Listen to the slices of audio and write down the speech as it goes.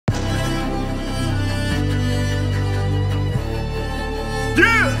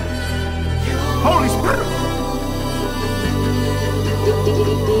Holy Spirit.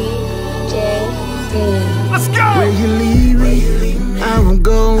 Let's go. Where you lead me, I won't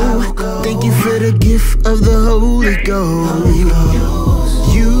go. Thank you for the gift of the Holy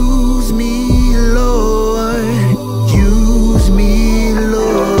Ghost. Use me, Lord. Use me,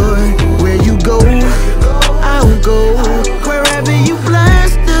 Lord. Where you go, I will go. Wherever you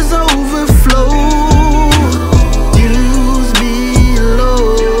bless, there's overflow. Use me,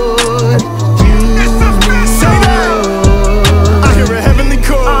 Lord. Use me, Lord. I hear a heavenly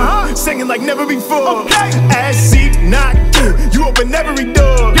chord, singing like never before. Ask, seek, knock, you open every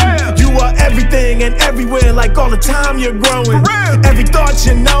door. You are everything and everywhere, like all the time you're growing. Every thought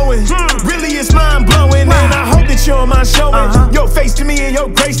you're knowing, really is mind blowing. And I hope that you're mind showing your face to me and your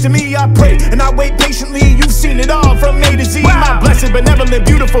grace to me. I pray and I wait patiently. You've seen it all from A to Z. My blessed, benevolent,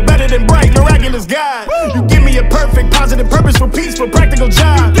 beautiful, better than bright, miraculous God. You give me a perfect, positive, purposeful, peaceful, practical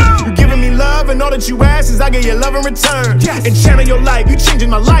job. You giving me love, and all that you ask is I get your love in return. And channel your life, you changing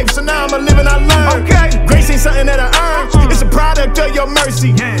my life, so now I'm a living I learn. Grace ain't something that I earn, it's a product of your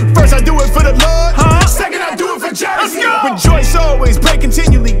mercy. First I do it for the Lord, second I do it for Jersey. Rejoice always, pray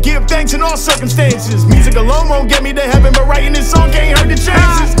continually, give thanks in all circumstances. Music alone won't get me to heaven, but writing this song can't hurt the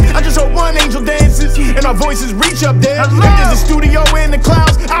chances. I just hope one angel dances and our voices reach up there. If there's a studio in the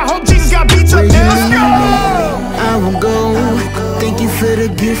clouds, I hope Jesus got beats up there. Let's go. I won't go. Thank you for the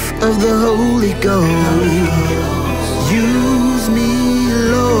gift of the Holy Ghost. Use me,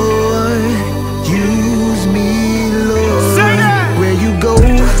 Lord. Use me, Lord. Where you go,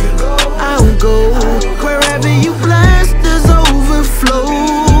 I will go. Wherever you bless, there's overflow.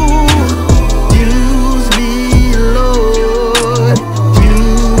 Use me, Lord.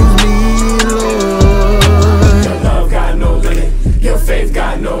 Use me, Lord. Your love got no limit. Your faith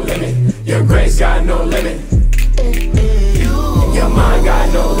got no limit. Your grace got no limit. Your mind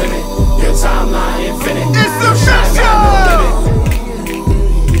got no limit. Your timeline infinite. Your shine got no limit.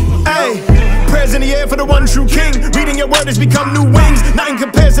 Hey, prayers in the air for the one true King. Reading your word has become new wings. Nothing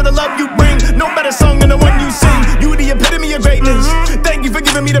compares to the love you bring. No better song than the one you sing. You the epitome of greatness. Thank you for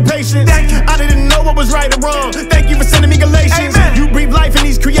giving me the patience. I didn't know what was right or wrong. Thank you for sending me Galatians. You breathe life in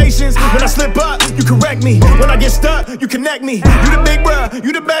these creations. When I slip up, you correct me. When I get stuck, you connect me. You the big bruh,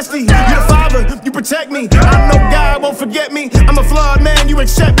 you the bestie. You the father, you protect me. I know God won't forget me. I'm a flawed man, you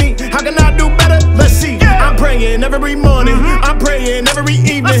accept me. How can I do better? Let's see. I'm praying every morning. I'm praying every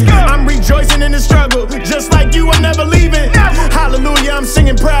evening. I'm rejoicing in the struggle. Just like you, I'm never leaving. Hallelujah, I'm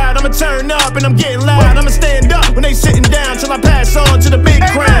singing proud. I'ma turn up and I'm getting loud. I'ma stand up when they sitting down till I pass on to the big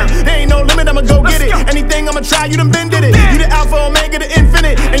crown. There ain't no limit, I'ma go get it. Anything I'ma try, you done been did it. You the alpha, omega, the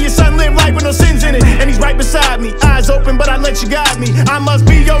infinite. And your son live life with no sins in it. And he's right beside me. Eyes open, but I let you guide me. I must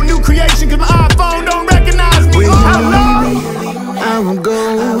be your new creation, cause my iPhone don't recognize me. I won't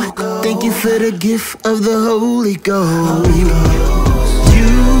go. Thank you for the gift of the Holy Ghost.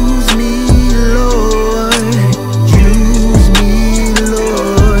 Use me, Lord. Use me,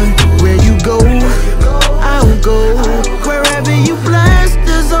 Lord. Where you go, I will go. Wherever you bless,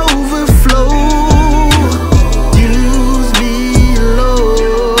 there's overflow. Use me,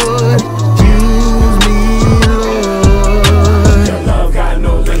 Lord. Use me, Lord. Your love got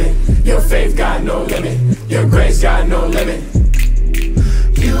no limit. Your faith got no limit. Your grace got no limit.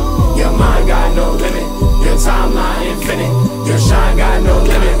 Your mind got no limit. Your timeline infinite. Your shine got no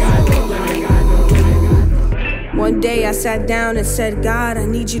limit. One day I sat down and said, God, I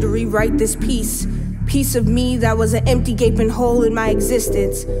need you to rewrite this piece. Piece of me that was an empty gaping hole in my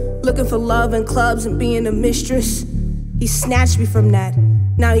existence. Looking for love in clubs and being a mistress. He snatched me from that.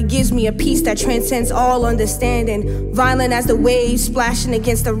 Now he gives me a peace that transcends all understanding. Violent as the waves splashing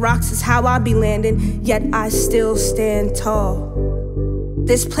against the rocks is how I be landing. Yet I still stand tall.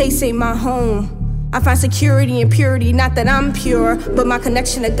 This place ain't my home. I find security in purity, not that I'm pure, but my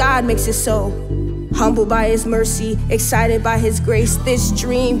connection to God makes it so. Humbled by his mercy, excited by his grace. This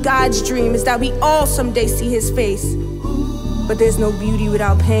dream, God's dream, is that we all someday see his face. But there's no beauty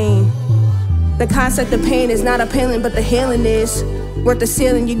without pain. The concept of pain is not appealing, but the healing is worth the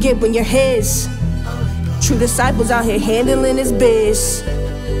ceiling you get when you're his. True disciples out here handling his biz.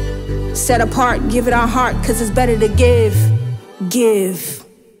 Set apart, give it our heart, cause it's better to give.